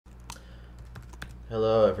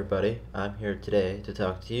Hello everybody, I'm here today to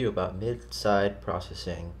talk to you about mid-side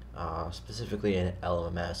processing, specifically in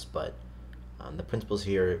LMMS, but the principles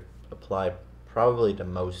here apply probably to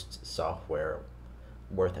most software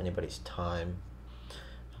worth anybody's time.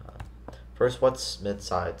 First, what's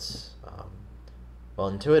mid-sides? Well,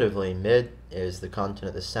 intuitively, mid is the content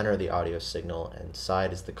at the center of the audio signal, and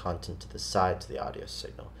side is the content to the sides of the audio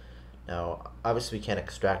signal. Now, obviously we can't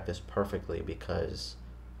extract this perfectly because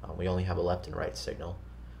we only have a left and right signal.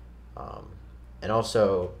 And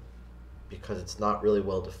also because it's not really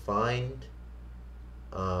well defined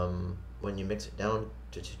when you mix it down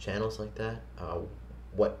to two channels like that,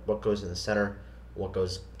 what goes in the center, what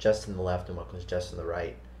goes just in the left, and what goes just in the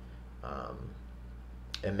right.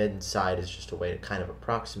 And mid and side is just a way to kind of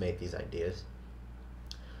approximate these ideas.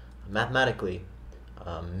 Mathematically,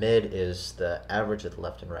 mid is the average of the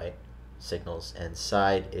left and right signals, and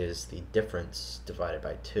side is the difference divided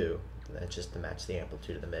by 2. That's just to match the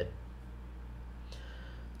amplitude of the mid.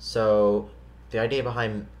 So the idea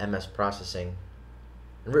behind MS processing,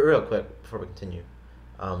 and real quick before we continue,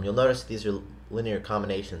 you'll notice these are linear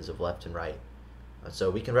combinations of left and right.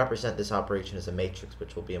 So we can represent this operation as a matrix,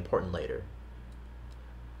 which will be important later.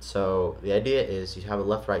 So the idea is you have a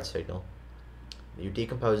left-right signal, you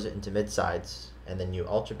decompose it into mid-sides, and then you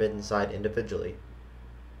alter mid and side individually,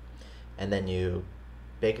 and then you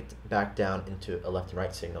bake it back down into a left and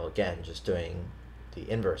right signal, again just doing the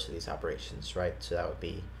inverse of these operations, right? So that would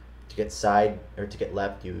be to get side, or to get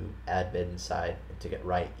left you add mid and side, and to get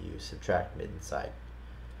right you subtract mid and side.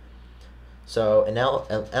 So in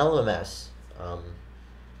LMMS,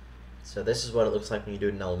 so this is what it looks like when you do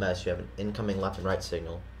it in LMMS. You have an incoming left and right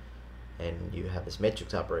signal, and you have this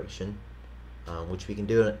matrix operation, which we can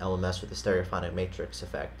do in LMMS with the stereophonic matrix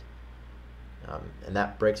effect. And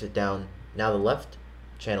that breaks it down. Now the left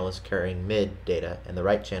channel is carrying mid data, and the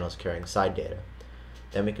right channel is carrying side data.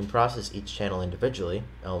 Then we can process each channel individually.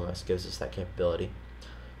 LMMS gives us that capability.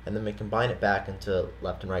 And then we combine it back into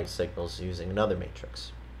left and right signals using another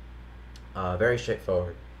matrix. Very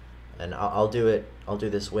straightforward. And I'll do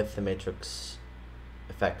this with the matrix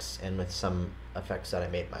effects and with some effects that I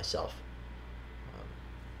made myself.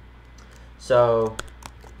 So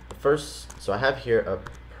I have here a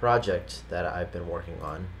project that I've been working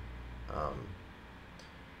on.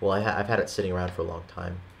 Well, I've had it sitting around for a long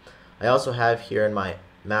time. I also have here in my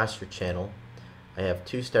master channel, I have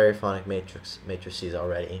 2 stereophonic matrices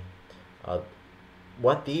already.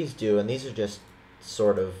 What these do, and these are just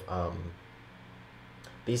sort of,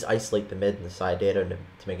 these isolate the mid and the side data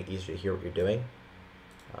to make it easier to hear what you're doing.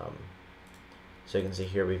 So you can see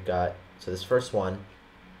here we've got, so this first one,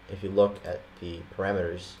 if you look at the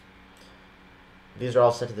parameters, these are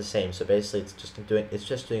all set to the same. So basically it's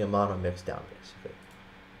just doing a mono mix down basically,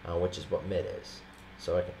 which is what mid is.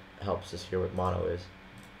 So it helps us hear what mono is,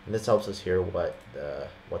 and this helps us hear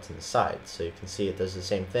what's in the sides. So you can see it does the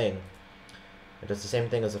same thing. It does the same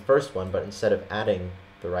thing as the first one, but instead of adding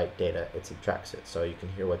the right data, it subtracts it. So you can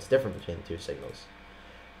hear what's different between the 2 signals,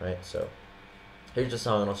 right? So here's the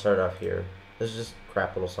song, and I'll start off here. This is just a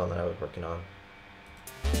crap little song that I was working on.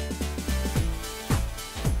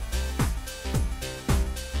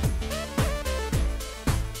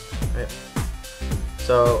 Right.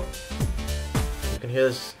 So you can hear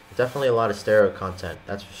this, definitely a lot of stereo content,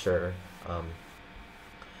 that's for sure.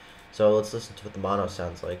 So let's listen to what the mono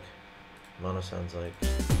sounds like. Mono sounds like.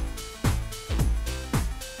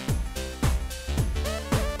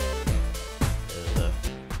 And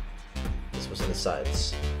this was in the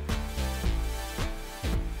sides.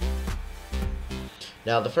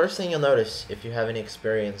 Now the first thing you'll notice if you have any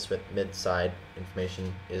experience with mid-side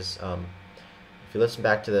information is if you listen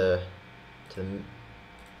back to the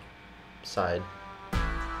side,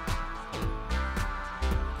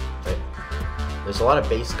 right, there's a lot of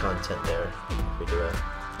bass content there. If we do a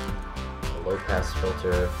low pass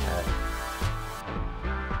filter at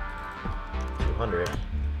 200,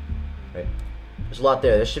 right, there's a lot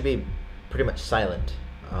there. This should be pretty much silent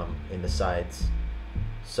in the sides.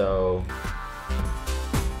 So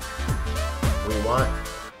we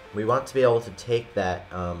want to be able to take that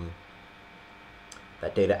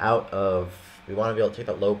that data out of, we want to be able to take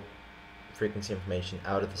that low frequency information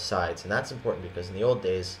out of the sides, and that's important because in the old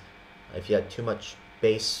days, if you had too many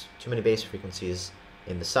bass frequencies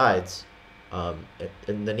in the sides, and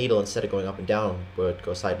the needle, instead of going up and down, would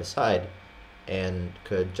go side to side and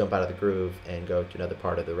could jump out of the groove and go to another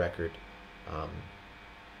part of the record.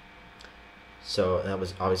 So that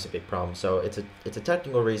was obviously a big problem. So it's a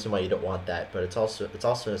technical reason why you don't want that, but it's also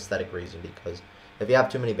an aesthetic reason, because if you have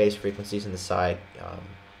too many bass frequencies in the side,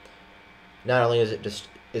 not only is it just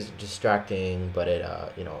is distracting, but it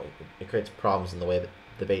you know, it creates problems in the way that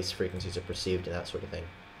the bass frequencies are perceived and that sort of thing.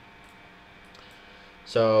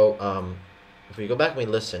 So if we go back and we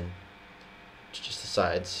listen to just the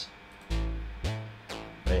sides,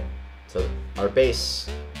 right? So our bass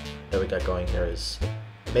that we got going here is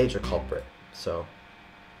a major culprit. So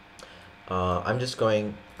I'm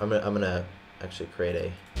gonna actually create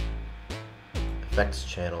a effects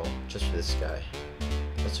channel just for this guy.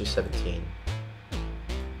 Let's do 17.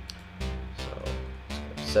 So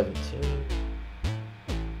 17.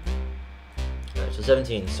 Alright, so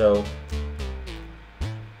 17. So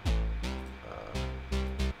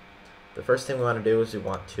the first thing we want to do is we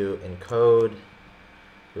want to encode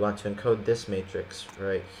this matrix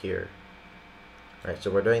right here. Alright,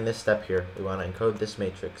 so we're doing this step here. We want to encode this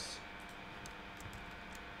matrix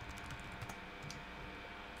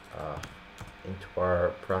into our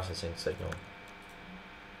processing signal.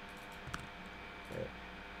 Right,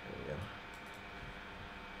 there we go.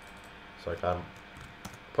 So I got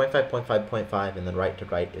 0.5, 0.5, 0.5, and then right to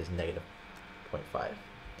right is negative 0.5.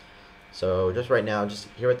 So just right now, just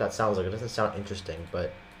hear what that sounds like. It doesn't sound interesting,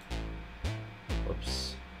 but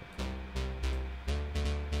whoops.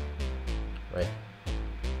 Right.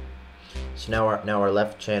 So now our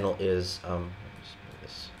left channel is let me just move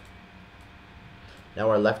this. Now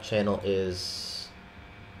our left channel is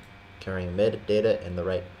carrying mid data, and the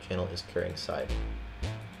right channel is carrying side.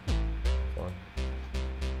 Right,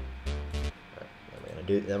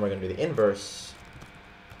 then we're gonna do the inverse.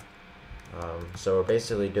 So we're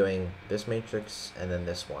basically doing this matrix and then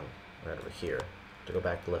this one right over here to go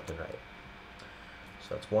back to left and right.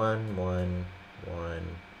 So it's 1, 1,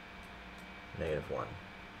 1, negative 1.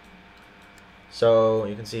 So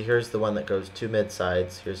you can see here's the one that goes to mid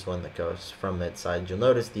sides, here's the one that goes from mid sides. You'll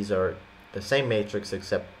notice these are the same matrix,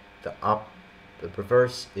 except the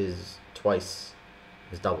reverse is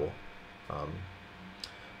double.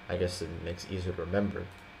 I guess it makes it easier to remember.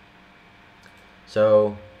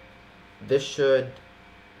 So these are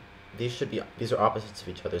opposites of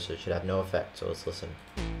each other, so it should have no effect. So let's listen.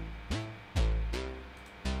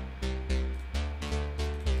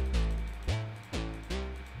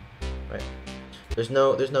 Right. There's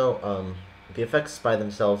no the effects by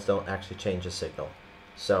themselves don't actually change the signal.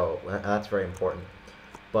 So that's very important.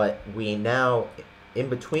 But we now, in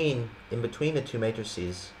between the two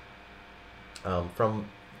matrices, from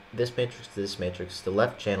this matrix to this matrix, the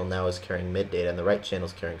left channel now is carrying mid data and the right channel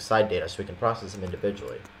is carrying side data, so we can process them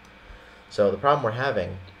individually. So the problem we're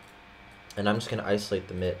having, and I'm just going to isolate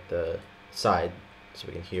the side so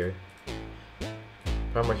we can hear. The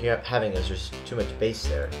problem we're having is there's too much bass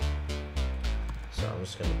there. So I'm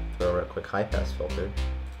just going to throw a quick high pass filter.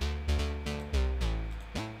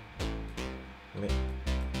 I'm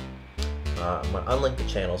going to unlink the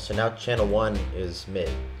channel. So now channel 1 is mid,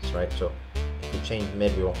 right? So if we change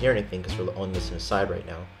mid, we won't hear anything because we're only listening to side right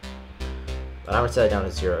now. But I'm going to set it down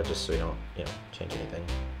to 0 just so we don't, change anything.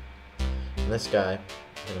 And this guy,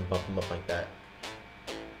 I'm going to bump him up like that.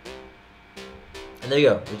 And there you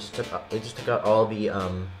go. We just took out all the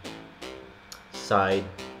side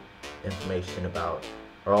information about,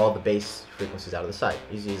 or all the bass frequencies out of the side.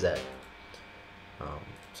 Easy as that.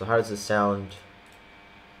 So how does this sound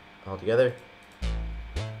all together?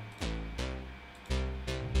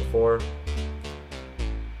 Before,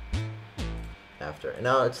 after. And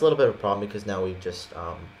now it's a little bit of a problem because now we just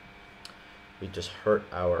hurt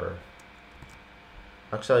our.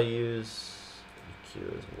 Actually, I'll use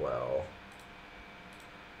EQ as well.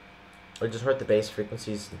 We just hurt the bass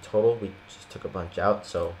frequencies in total. We just took a bunch out,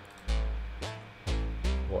 so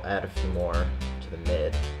we'll add a few more to the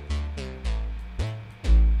mid.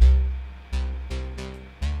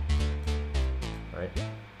 Right?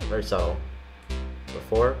 Very subtle.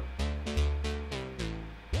 Before,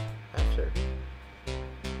 after.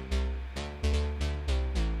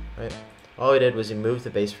 Right? All we did was we moved the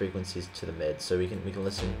bass frequencies to the mid, so we can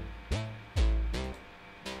listen.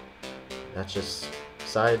 That's just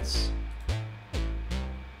sides.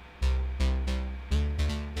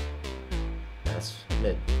 That's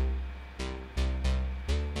mid.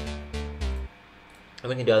 And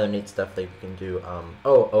we can do other neat stuff like we can do,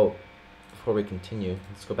 before we continue,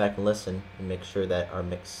 let's go back and listen and make sure that our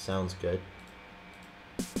mix sounds good.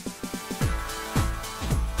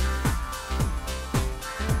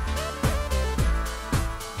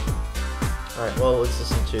 Alright, well, let's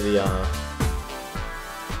listen to the,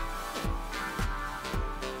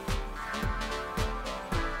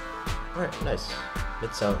 Alright, nice.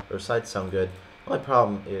 Mid sound, or sides sound good. Only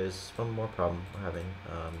problem is, one more problem we're having,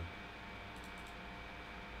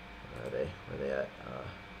 where are they at?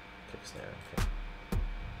 Kick snare, okay.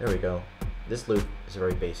 There we go. this loop is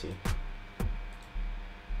very basic.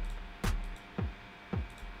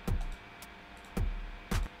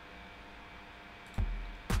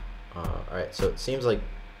 Alright, so it seems like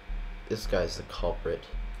this guy's the culprit.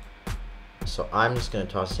 So I'm just going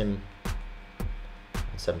to toss him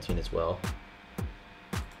 17 as well.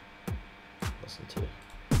 Listen to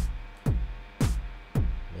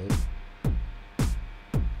mid.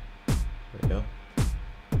 There we go.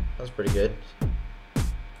 That was pretty good.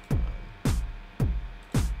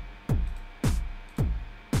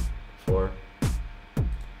 Before.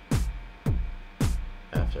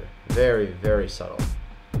 After. Very, very subtle.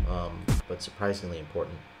 But surprisingly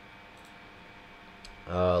important.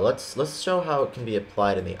 Let's show how it can be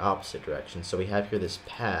applied in the opposite direction. So we have here this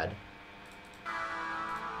pad.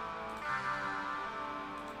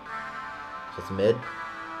 So it's mid.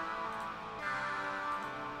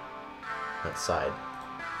 That side.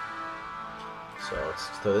 So let's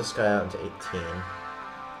throw this guy out into 18.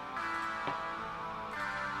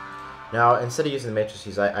 Now instead of using the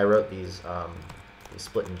matrices, I wrote these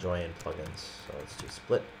split and join plugins. So let's do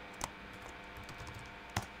split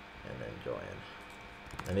and then join.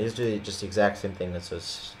 And these do just the exact same thing. That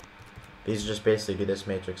says these just basically do this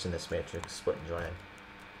matrix and this matrix, split and join.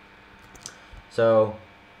 So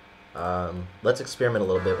let's experiment a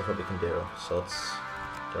little bit with what we can do. So let's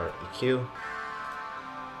do our EQ.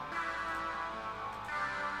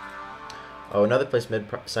 Oh, another place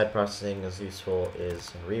mid-side processing is useful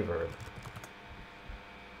is in reverb.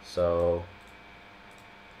 So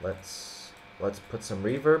let's put some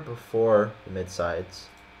reverb before the mid-sides.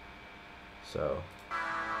 So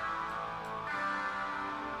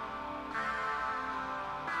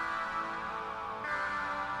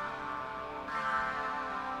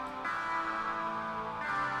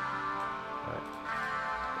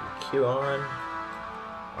EQ on,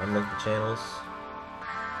 unlink the channels.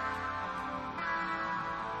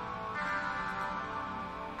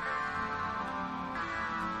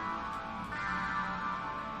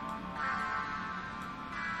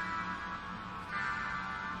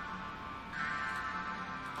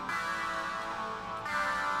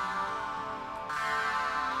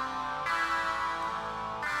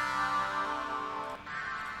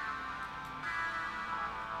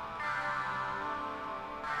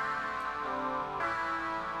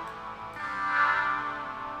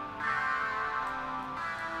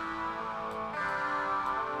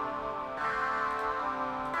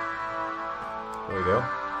 There we go.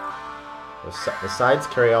 The sides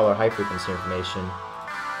carry all our high frequency information.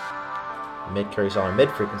 The mid carries all our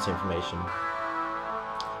mid frequency information.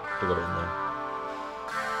 Put a little in there.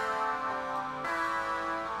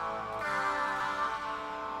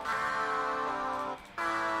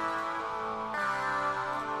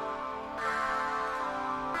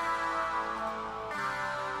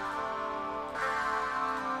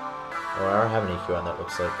 Oh, I don't have an EQ on that,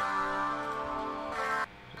 looks like.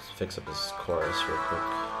 Just fix up this chorus real quick.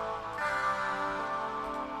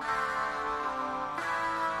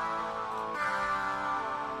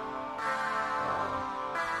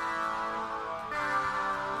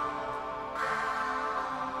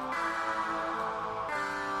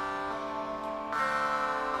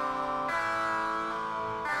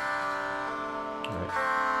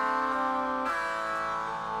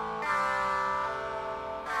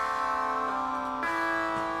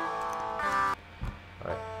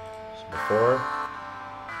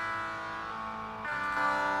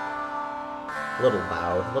 A little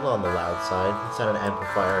loud, a little on the loud side. It's not an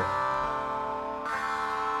amplifier.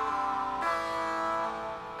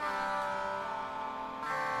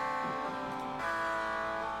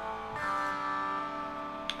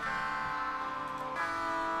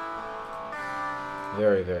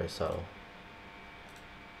 Very, very subtle.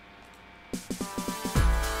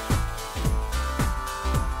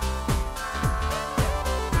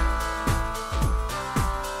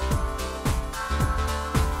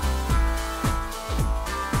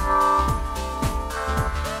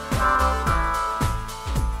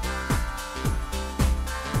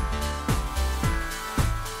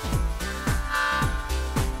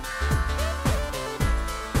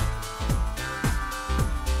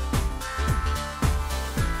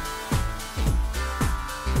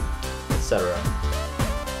 Etc.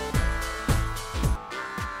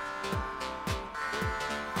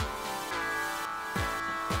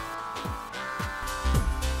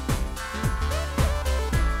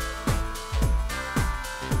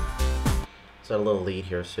 So a little lead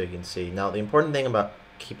here so you can see. Now the important thing about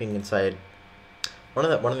keeping inside one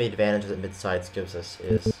of the advantages that mid-sides gives us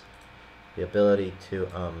is the ability to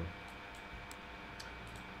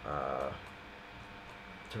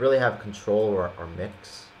really have control over our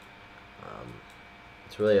mix.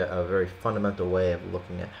 It's really a very fundamental way of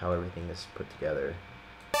looking at how everything is put together.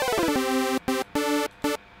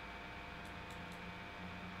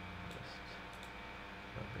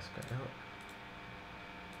 This guy out.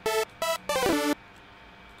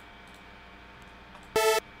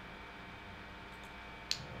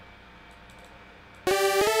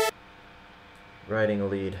 Writing a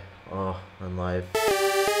lead on live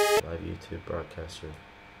YouTube broadcaster,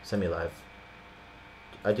 semi-live.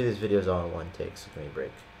 I do these videos all in one take, so give me a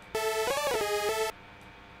break.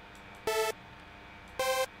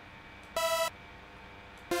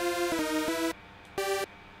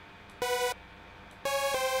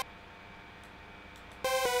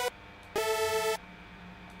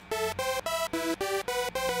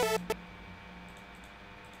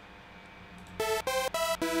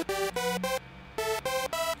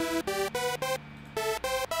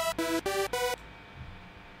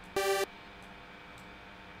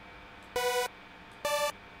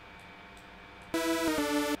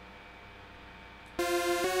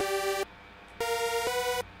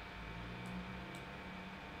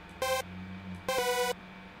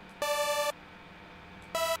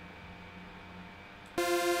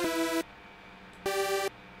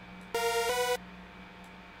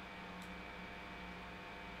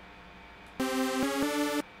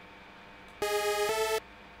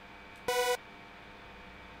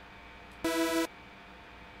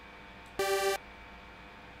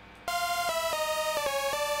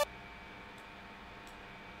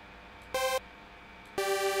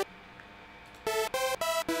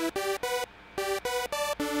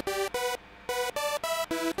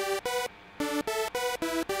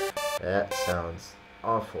 That sounds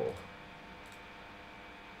awful.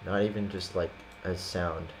 Not even just like as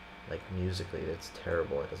sound, like musically, it's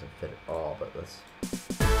terrible. It doesn't fit at all, but let's...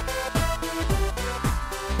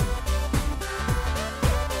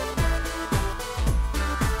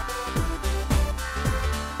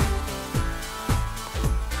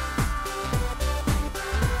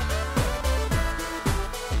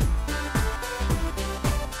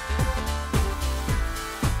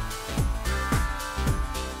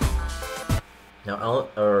 Now,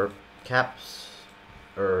 caps,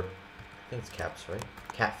 or I think it's caps, right?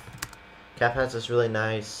 Cap has this really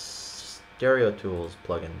nice stereo tools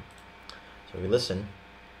plugin. So we listen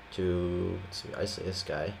to, let's see, isolate this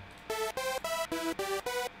guy.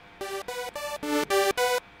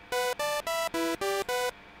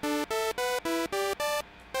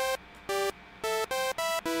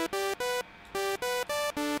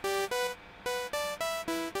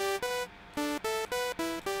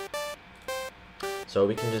 So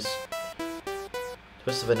we can just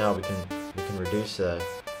twist of it now. We can reduce the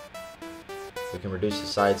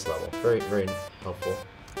sides level. Very helpful.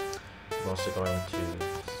 I'm also going to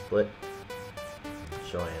split,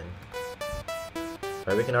 join.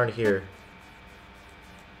 Alright, we can already hear.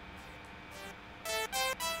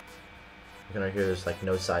 We can already hear there's like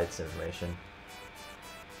no sides information.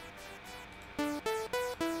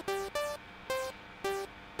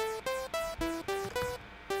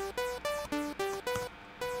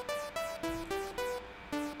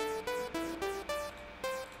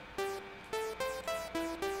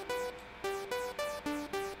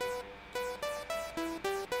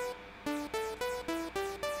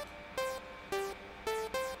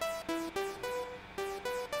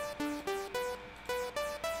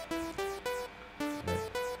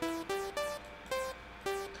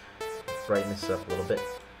 Brighten this up a little bit.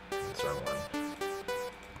 That's the wrong one.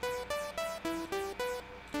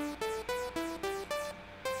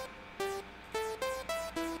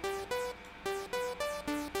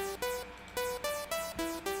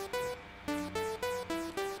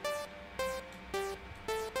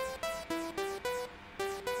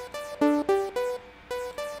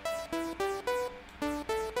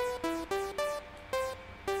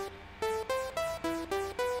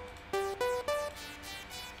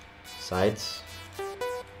 Sides,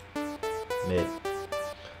 mid.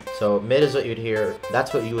 So mid is what you'd hear.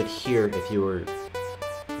 That's what you would hear if you were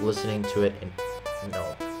listening to it in, you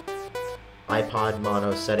know, iPod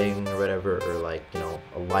mono setting or whatever, or like, you know,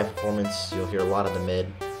 a live performance. You'll hear a lot of the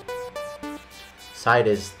mid. Side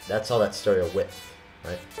is, that's all that stereo width,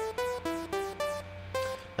 right?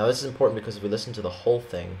 Now this is important because if we listen to the whole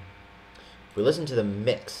thing, if we listen to the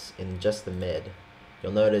mix in just the mid,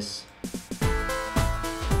 you'll notice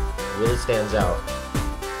really stands out,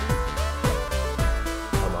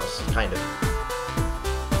 almost, kind of.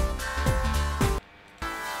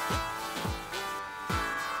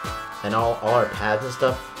 And all our pads and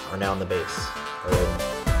stuff are now in the bass.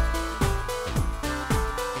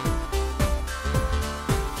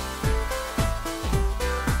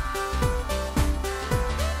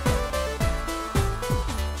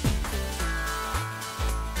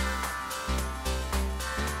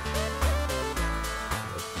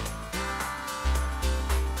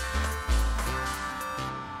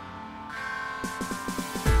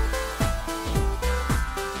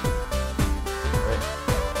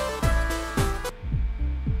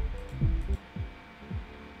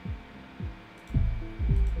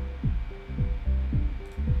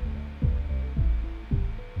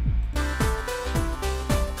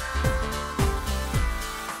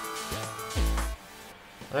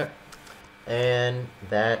 And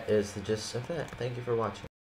that is the gist of that. Thank you for watching.